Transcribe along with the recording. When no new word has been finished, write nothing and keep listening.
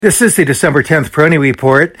This is the December 10th Peroni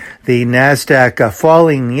Report. The NASDAQ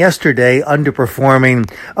falling yesterday,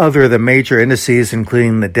 underperforming other of the major indices,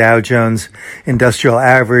 including the Dow Jones Industrial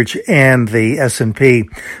Average and the S&P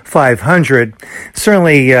 500.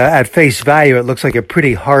 Certainly, at face value, it looks like a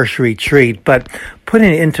pretty harsh retreat, but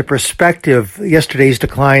putting it into perspective, yesterday's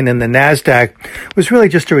decline in the NASDAQ was really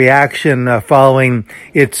just a reaction following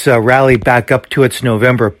its rally back up to its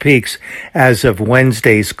November peaks as of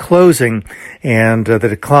Wednesday's closing, and the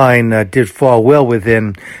decline did fall well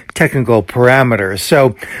within technical parameters.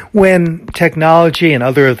 So when technology and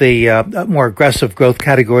other of the more aggressive growth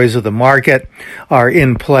categories of the market are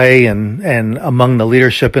in play and among the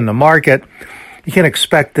leadership in the market, you can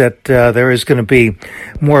expect that there is going to be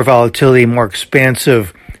more volatility, more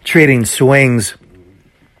expansive trading swings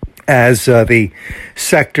as the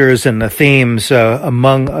sectors and the themes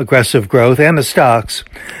among aggressive growth and the stocks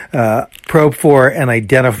probe for and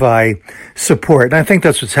identify support. And I think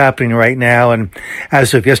that's what's happening right now. And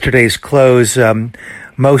as of yesterday's close,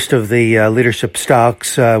 most of the leadership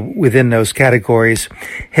stocks within those categories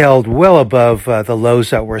held well above the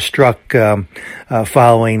lows that were struck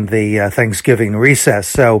following the Thanksgiving recess.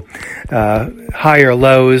 So higher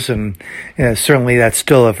lows, and certainly that's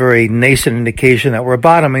still a very nascent indication that we're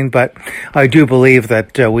bottoming, but I do believe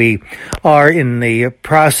that we are in the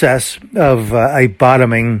process of a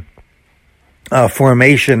bottoming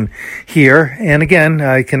formation here. And again,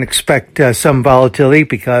 I can expect some volatility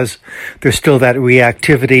because there's still that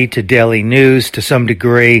reactivity to daily news to some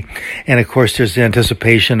degree. And of course, there's the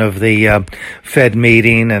anticipation of the Fed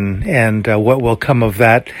meeting and what will come of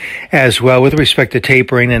that as well with respect to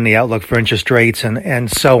tapering and the outlook for interest rates and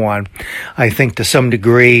so on. I think to some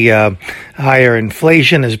degree, higher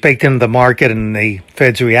inflation is baked into the market, and the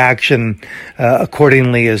Fed's reaction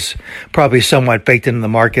accordingly is probably somewhat baked into the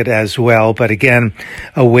market as well. But again,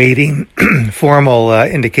 awaiting formal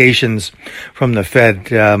indications from the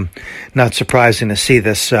Fed. Not surprising to see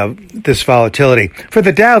this volatility. For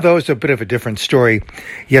the Dow, though, it's a bit of a different story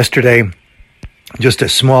yesterday. Just a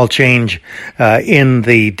small change in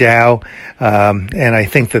the Dow, and I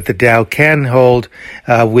think that the Dow can hold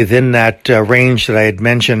within that range that I had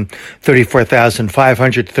mentioned,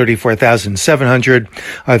 34,500 to 34,700,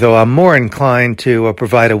 although I'm more inclined to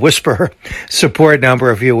provide a whisper support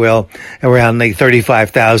number, if you will, around the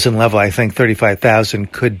 35,000 level. I think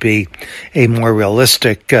 35,000 could be a more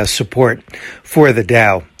realistic support for the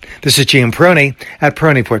Dow. This is Gene Peroni at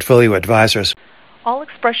Peroni Portfolio Advisors. All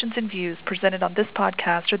expressions and views presented on this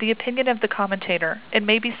podcast are the opinion of the commentator and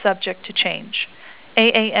may be subject to change.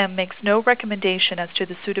 AAM makes no recommendation as to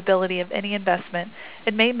the suitability of any investment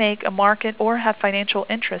and may make a market or have financial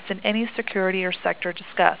interest in any security or sector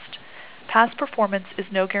discussed. Past performance is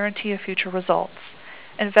no guarantee of future results.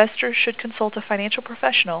 Investors should consult a financial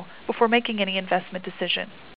professional before making any investment decision.